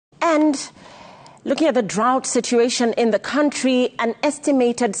And looking at the drought situation in the country, an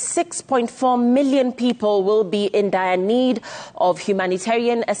estimated 6.4 million people will be in dire need of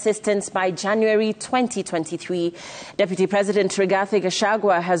humanitarian assistance by January 2023. Deputy President Rigathi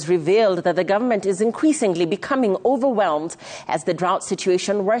Gachagua has revealed that the government is increasingly becoming overwhelmed as the drought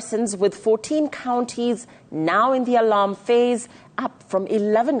situation worsens, with 14 counties now in the alarm phase, up from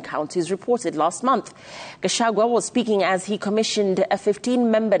 11 counties reported last month. Gachagua was speaking as he commissioned a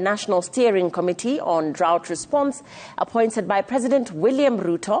 15-member National Steering Committee on Drought Response appointed by President William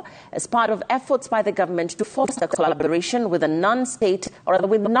Ruto as part of efforts by the government to foster collaboration with non-state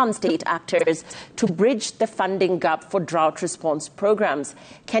actors to bridge the funding gap for drought response programs.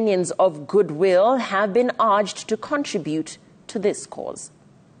 Kenyans of goodwill have been urged to contribute to this cause.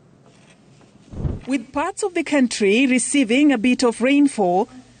 With parts of the country receiving a bit of rainfall,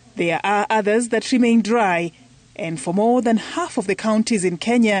 there are others that remain dry. And for more than half of the counties in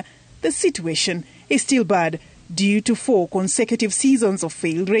Kenya, the situation is still bad due to 4 consecutive seasons of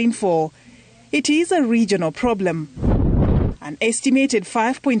failed rainfall. It is a regional problem. An estimated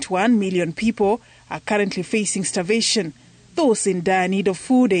 5.1 million people are currently facing starvation. Those in dire need of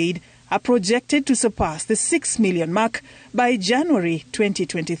food aid are projected to surpass the 6 million mark by January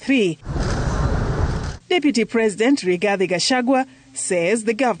 2023. Deputy President Rigathi Gachagua says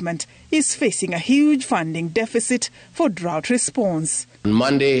the government is facing a huge funding deficit for drought response. On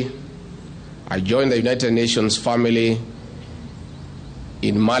Monday, I joined the United Nations family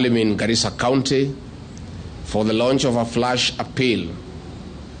in Malimin, Garissa County, for the launch of a flash appeal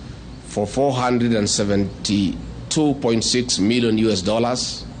for $472.6 million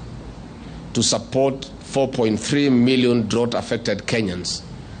to support 4.3 million drought-affected Kenyans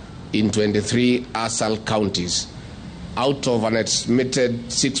in 23 ASAL counties, out of an estimated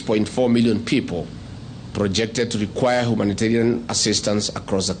 6.4 million people projected to require humanitarian assistance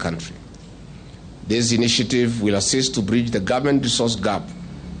across the country. This initiative will assist to bridge the government resource gap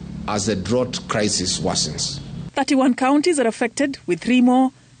as the drought crisis worsens. 31 counties are affected, with 3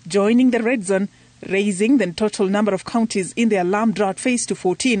 more joining the red zone, raising the total number of counties in the alarm drought phase to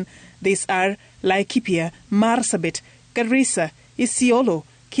 14. These are Laikipia, Marsabit, Garissa, Isiolo,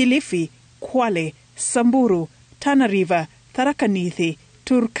 Kilifi, Kwale, Samburu, Tana River, Tharaka Nithi,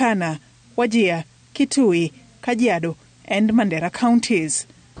 Turkana, Wajir, Kitui, Kajiado and Mandera counties.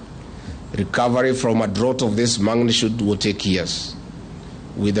 Recovery from a drought of this magnitude will take years,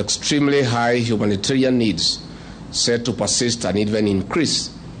 with extremely high humanitarian needs set to persist and even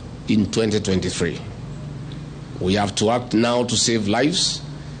increase in 2023. We have to act now to save lives,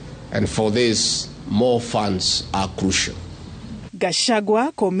 and for this, more funds are crucial.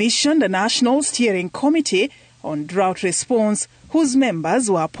 Gachagua commissioned a National Steering Committee on Drought Response, whose members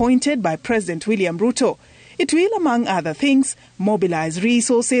were appointed by President William Ruto. It will, among other things, mobilize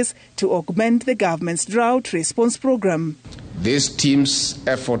resources to augment the government's drought response program. This team's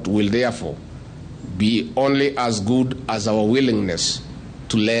effort will therefore be only as good as our willingness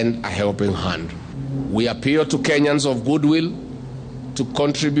to lend a helping hand. We appeal to Kenyans of goodwill to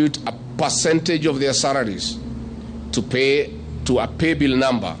contribute a percentage of their salaries to pay to a pay bill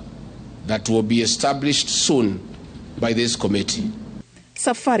number that will be established soon by this committee.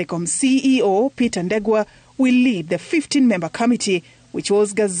 Safaricom CEO Peter Ndegwa will lead the 15-member committee, which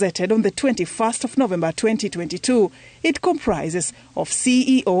was gazetted on the 21st of November 2022. It comprises of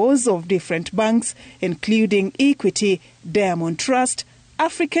CEOs of different banks, including Equity, Diamond Trust,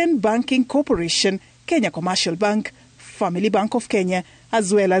 African Banking Corporation, Kenya Commercial Bank, Family Bank of Kenya,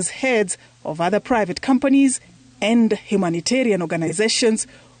 as well as heads of other private companies and humanitarian organizations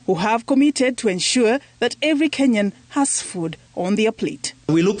who have committed to ensure that every Kenyan has food on their plate.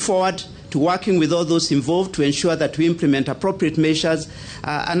 We look forward to working with all those involved to ensure that we implement appropriate measures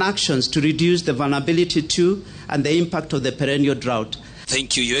and actions to reduce the vulnerability to and the impact of the perennial drought.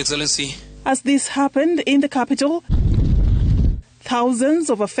 Thank you, Your Excellency. As this happened in the capital, thousands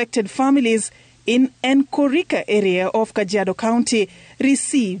of affected families in Nkorika area of Kajiado County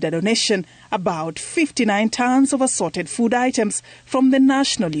received a donation, about 59 tons of assorted food items from the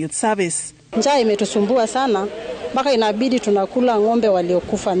National Youth Service. Njaa imetusumbua sana mpaka inabidi tunakula ng'ombe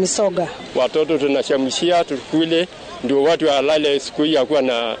waliokufa misoga. Watoto tunashamshia tukule ndio watu halale siku hii hakuwa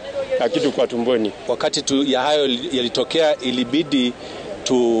na kitu kwa tumboni. Wakati ya hayo yalitokea, ilibidi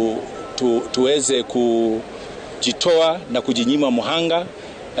tuweze kujitoa na kujinyima muhanga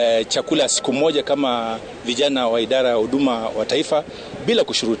chakula siku moja kama vijana wa idara ya huduma wa taifa bila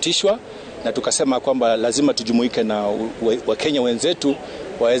kushurutishwa, na tukasema kwamba lazima tujumuike na Wakenya wenzetu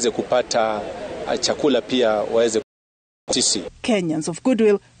waweze kupata chakula pia waweze sisi. Kenyans of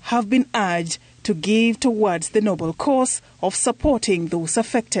goodwill have been urged to give towards the noble cause of supporting those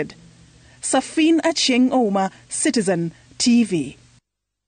affected. Safin Achieng Oma, Citizen TV.